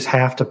don't always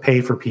have to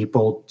pay for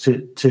people to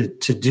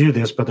do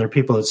this, but there are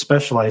people that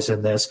specialize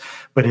in this.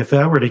 But if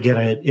I were to get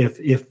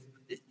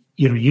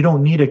you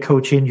don't need a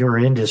coach in your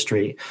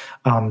industry.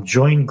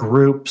 Join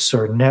groups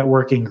or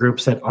networking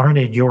groups that aren't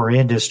in your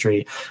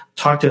industry.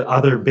 Talk to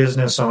other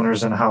business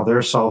owners and how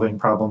they're solving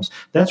problems.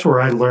 That's where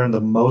I learned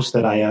the most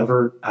that I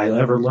ever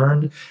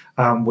learned,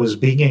 was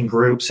being in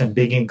groups and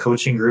being in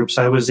coaching groups.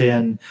 I was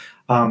in,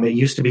 it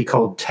used to be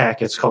called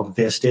Tech. It's called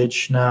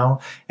Vistage now,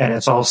 and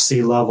it's all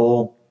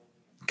C-level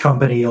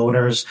company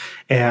owners,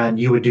 and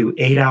you would do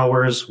 8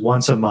 hours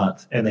once a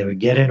month, and they would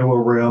get into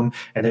a room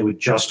and they would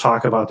just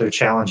talk about their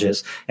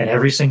challenges. And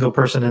every single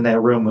person in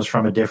that room was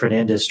from a different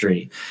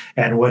industry.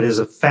 And what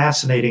is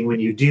fascinating when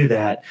you do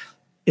that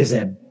is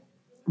that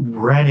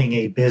running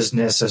a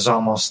business is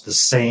almost the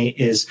same,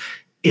 is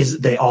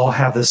they all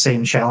have the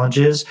same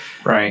challenges.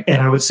 Right.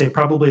 And I would say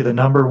probably the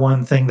number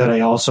one thing that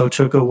I also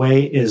took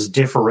away is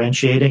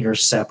differentiating or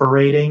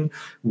separating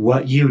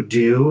what you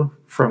do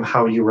from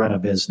how you run a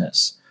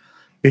business.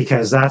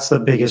 Because that's the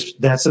biggest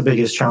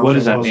challenge. What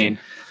does that mean?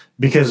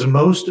 Because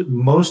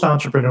most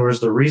entrepreneurs,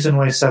 the reason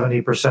why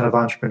 70% of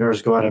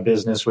entrepreneurs go out of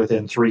business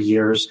within 3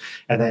 years,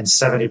 and then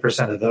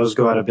 70% of those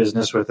go out of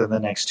business within the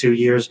next 2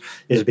 years,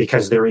 is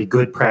because they're a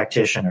good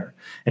practitioner.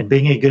 And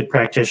being a good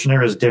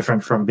practitioner is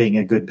different from being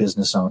a good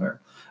business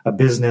owner. A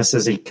business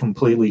is a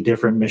completely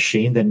different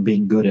machine than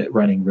being good at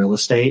running real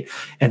estate.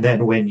 And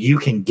then when you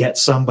can get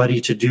somebody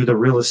to do the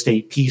real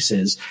estate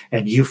pieces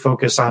and you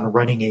focus on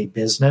running a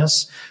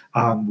business,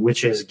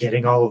 which is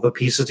getting all of the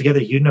pieces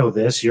together, you know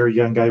this, you're a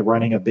young guy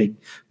running a big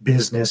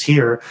business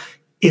here.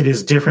 It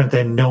is different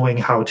than knowing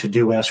how to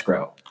do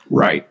escrow.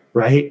 Right.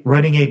 Right.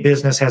 Running a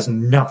business has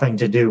nothing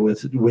to do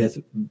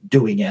with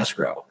doing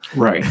escrow.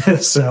 Right.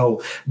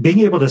 So being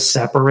able to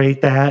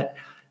separate that,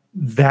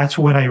 that's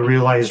when I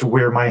realized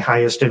where my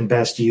highest and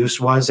best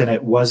use was. And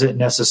it wasn't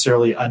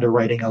necessarily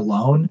underwriting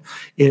alone.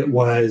 It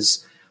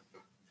was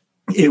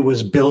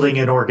building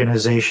an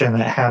organization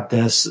that had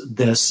this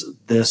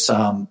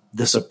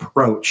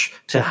approach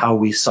to how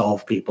we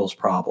solve people's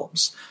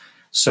problems.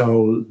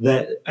 So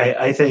that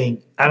I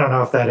think, I don't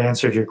know if that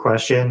answered your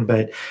question,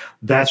 but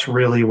that's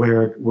really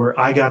where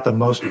I got the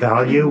most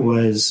value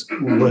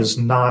was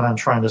not on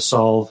trying to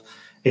solve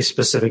a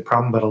specific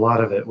problem, but a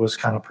lot of it was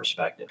kind of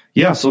perspective.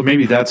 Yeah, so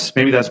maybe that's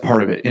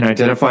part of it. In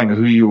identifying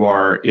who you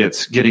are,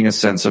 it's getting a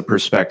sense of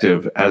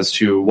perspective as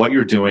to what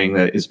you're doing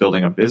that is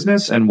building a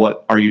business and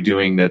what are you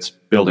doing that's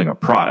building a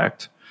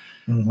product.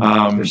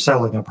 Mm-hmm. You're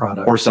selling a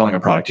product. Or selling a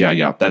product.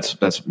 Yeah,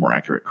 that's more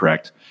accurate,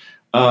 correct.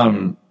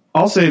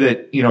 I'll say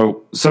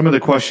that, some of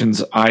the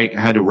questions I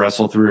had to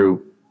wrestle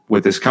through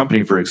with this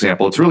company, for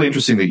example, it's really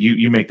interesting that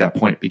you make that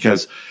point,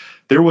 because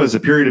there was a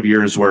period of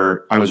years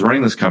where I was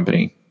running this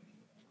company.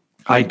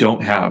 I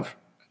don't have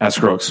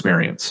escrow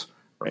experience.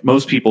 Right?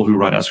 Most people who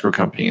run escrow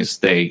companies,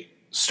 they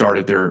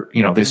started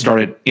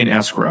in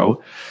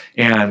escrow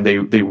and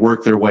they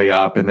worked their way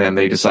up, and then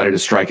they decided to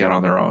strike out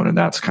on their own. And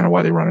that's kind of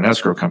why they run an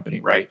escrow company.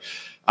 Right.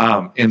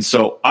 And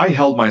so I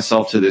held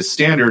myself to this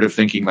standard of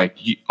thinking like,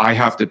 I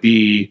have to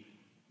be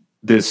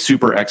this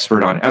super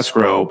expert on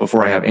escrow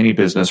before I have any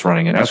business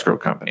running an escrow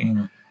company.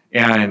 Mm-hmm.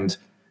 And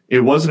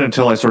it wasn't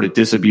until I sort of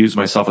disabused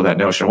myself of that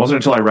notion. It wasn't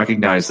until I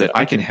recognized that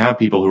I can have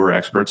people who are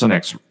experts on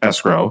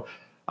escrow.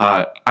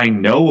 I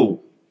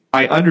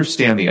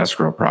understand the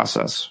escrow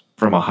process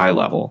from a high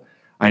level.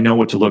 I know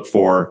what to look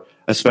for,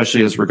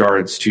 especially as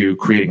regards to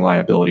creating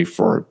liability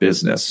for a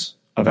business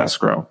of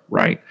escrow,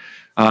 right?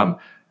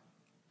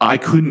 I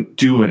couldn't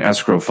do an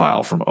escrow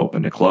file from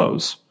open to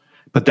close,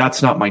 but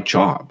that's not my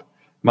job.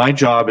 My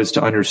job is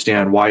to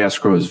understand why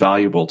escrow is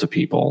valuable to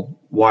people,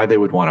 why they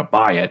would want to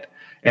buy it,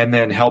 and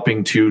then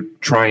helping to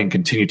try and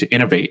continue to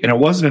innovate. And it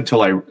wasn't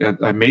until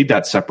I made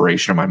that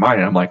separation in my mind,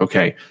 and I'm like,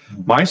 okay,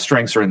 my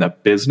strengths are in the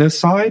business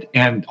side,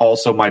 and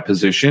also my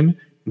position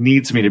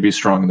needs me to be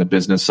strong in the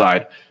business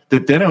side,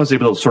 that then I was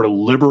able to sort of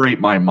liberate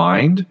my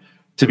mind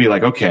to be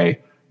like, okay,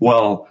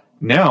 well,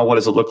 now what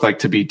does it look like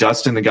to be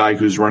Dustin, the guy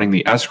who's running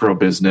the escrow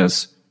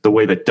business, the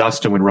way that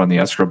Dustin would run the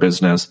escrow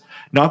business,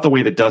 not the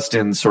way that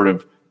Dustin's sort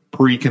of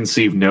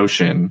preconceived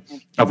notion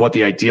of what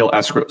the ideal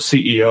escrow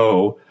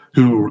CEO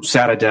who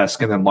sat at a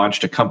desk and then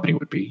launched a company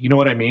would be. You know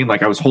what I mean?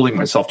 Like I was holding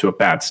myself to a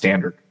bad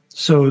standard.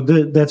 So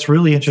that's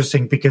really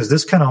interesting, because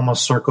this kind of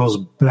almost circles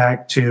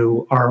back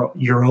to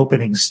your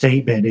opening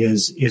statement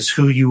is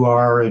who you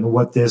are and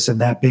what this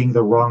and that being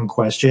the wrong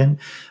question.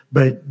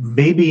 But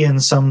maybe in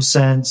some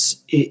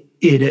sense,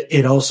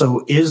 it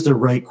also is the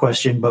right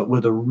question, but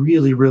with a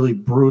really, really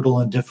brutal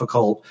and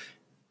difficult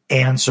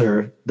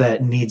answer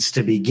that needs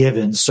to be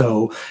given.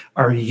 So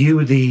are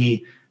you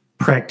the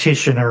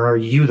practitioner? Are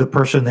you the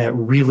person that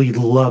really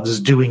loves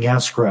doing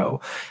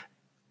escrow?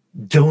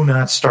 Do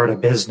not start a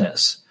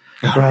business.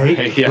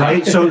 Right. Yeah.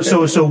 Right.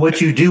 So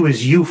what you do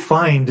is you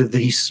find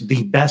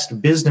the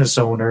best business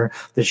owner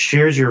that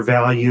shares your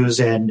values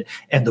and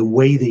the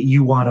way that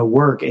you want to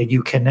work, and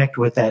you connect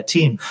with that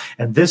team.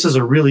 And this is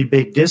a really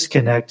big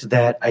disconnect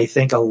that I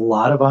think a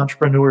lot of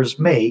entrepreneurs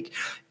make,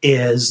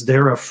 is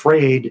they're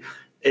afraid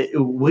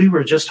we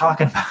were just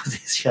talking about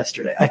this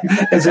yesterday.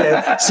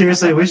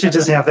 Seriously, we should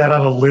just have that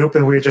on a loop,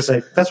 and we would just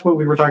say, that's what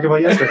we were talking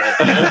about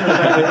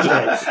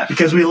yesterday.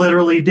 Because we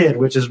literally did,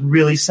 which is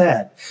really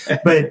sad.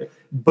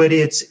 But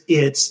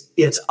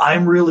it's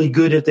I'm really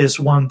good at this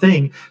one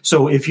thing.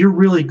 So if you're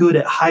really good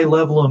at high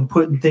level and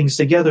putting things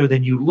together,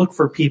 then you look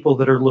for people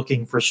that are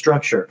looking for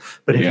structure.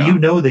 But if you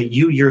know that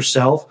you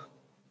yourself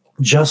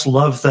just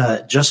love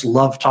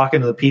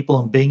talking to the people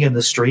and being in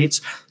the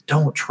streets,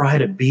 don't try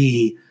to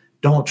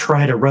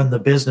run the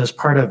business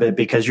part of it,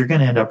 because you're going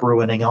to end up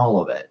ruining all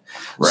of it.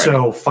 Right.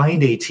 So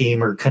find a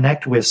team or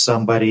connect with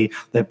somebody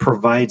that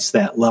provides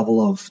that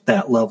level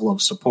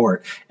of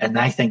support. And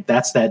I think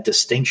that's that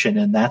distinction,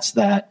 and that's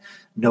that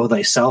know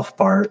thyself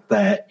part,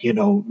 that,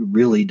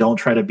 really don't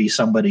try to be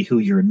somebody who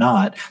you're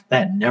not.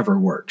 That never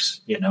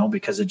works,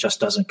 because it just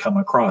doesn't come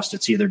across.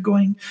 It's either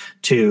going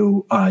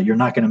to, you're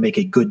not going to make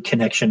a good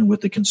connection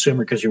with the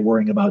consumer because you're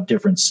worrying about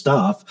different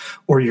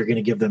stuff, or you're going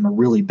to give them a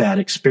really bad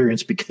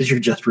experience because you're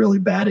just really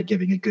bad at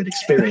giving a good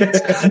experience.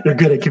 You're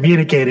good at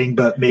communicating,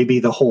 but maybe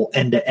the whole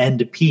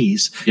end-to-end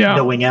piece,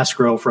 knowing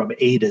escrow from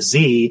A to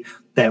Z,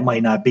 that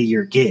might not be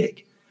your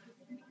gig,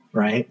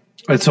 right?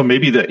 And so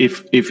maybe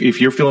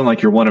if you're feeling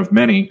like you're one of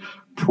many,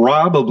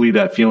 probably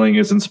that feeling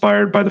is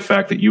inspired by the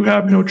fact that you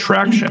have no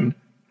traction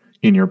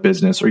in your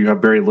business, or you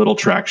have very little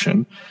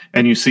traction,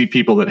 and you see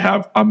people that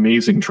have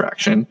amazing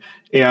traction.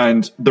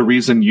 And the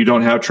reason you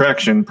don't have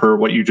traction, per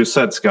what you just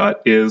said,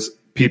 Scott, is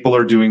people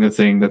are doing the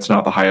thing that's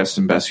not the highest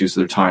and best use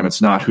of their time.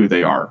 It's not who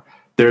they are.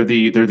 They're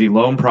the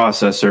loan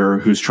processor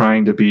who's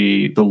trying to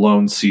be the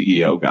loan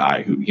CEO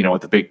guy who,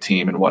 with the big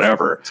team and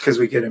whatever. It's because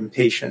we get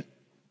impatient.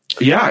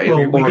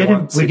 Yeah,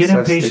 we get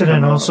impatient,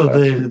 and also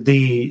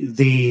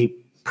the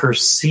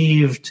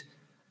perceived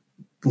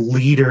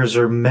leaders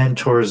or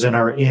mentors in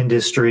our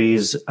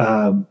industries.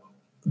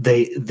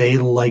 They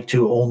like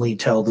to only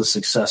tell the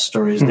success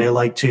stories. They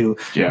like to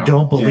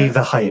don't believe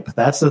the hype.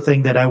 That's the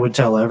thing that I would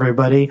tell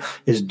everybody,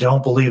 is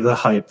don't believe the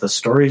hype. The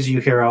stories you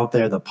hear out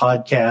there, the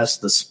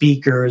podcasts, the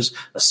speakers,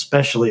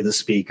 especially the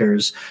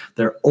speakers,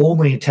 they're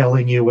only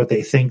telling you what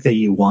they think that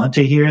you want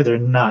to hear. They're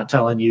not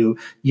telling you,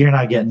 you're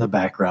not getting the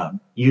background.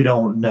 You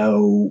don't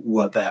know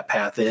what that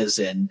path is.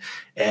 And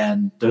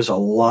there's a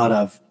lot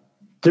of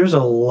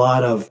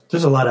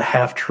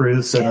half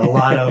truths, and a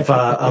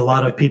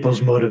lot of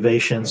people's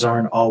motivations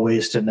aren't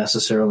always to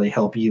necessarily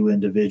help you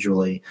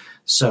individually.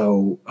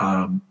 So,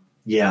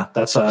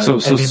 that's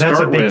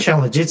a big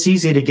challenge. It's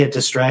easy to get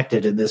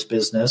distracted in this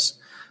business,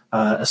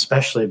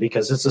 especially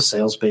because it's a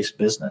sales-based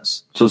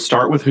business. So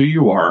start with who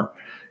you are,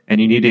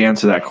 and you need to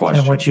answer that question.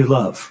 And what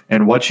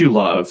you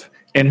love.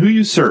 And who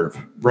you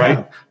serve, right?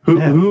 Yeah.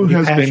 Who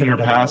has been your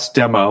past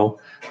demo,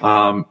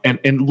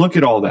 and look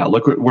at all that.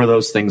 Look at where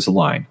those things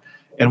align.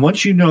 And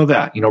once you know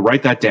that,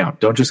 write that down.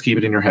 Don't just keep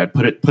it in your head.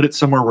 Put it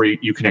somewhere where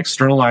you can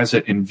externalize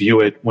it and view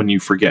it when you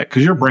forget,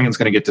 because your brain's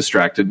going to get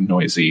distracted and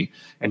noisy,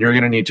 and you're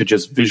going to need to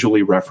just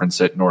visually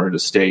reference it in order to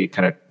stay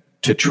kind of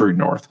to true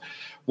north.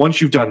 Once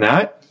you've done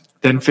that,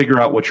 then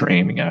figure out what you're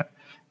aiming at.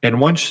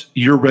 And once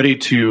you're ready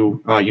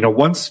to,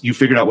 once you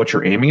figured out what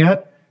you're aiming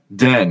at,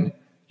 then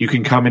you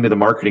can come into the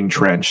marketing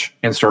trench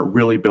and start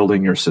really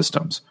building your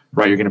systems,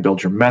 right? You're going to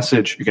build your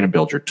message. You're going to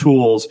build your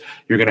tools.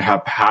 You're going to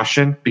have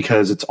passion,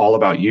 because it's all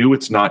about you.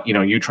 It's not,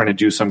 you trying to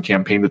do some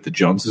campaign that the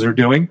Joneses are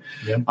doing.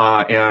 Yep.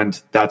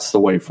 And that's the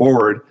way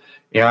forward.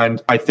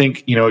 And I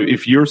think,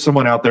 if you're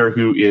someone out there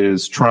who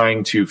is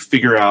trying to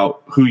figure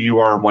out who you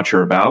are and what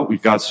you're about, we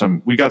got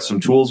some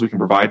tools we can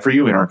provide for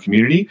you in our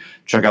community.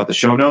 Check out the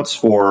show notes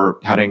for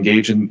how to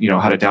engage and,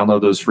 how to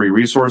download those free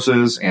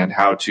resources, and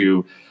how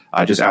to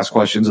just ask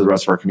questions of the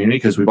rest of our community,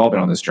 because we've all been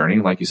on this journey.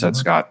 Like you said,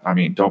 Scott,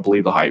 don't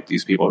believe the hype.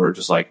 These people who are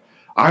just like,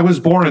 I was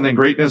born and then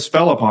greatness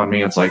fell upon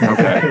me. It's like,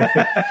 okay.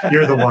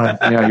 You're the one.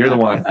 Yeah, you're the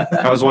one.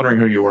 I was wondering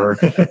who you were.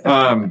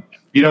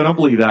 Don't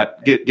believe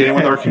that. Get in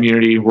with our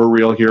community. We're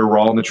real here. We're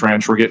all in the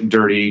trench. We're getting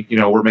dirty.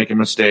 We're making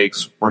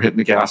mistakes. We're hitting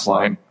the gas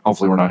line.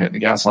 Hopefully we're not hitting the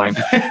gas line.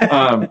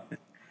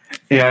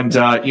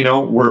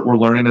 We're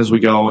learning as we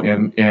go.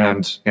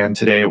 And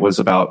today it was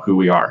about who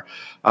we are.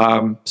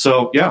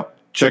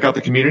 Check out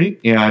the community.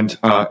 And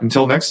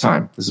until next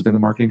time, this has been the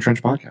Marketing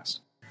Trench Podcast.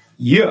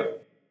 Yeah.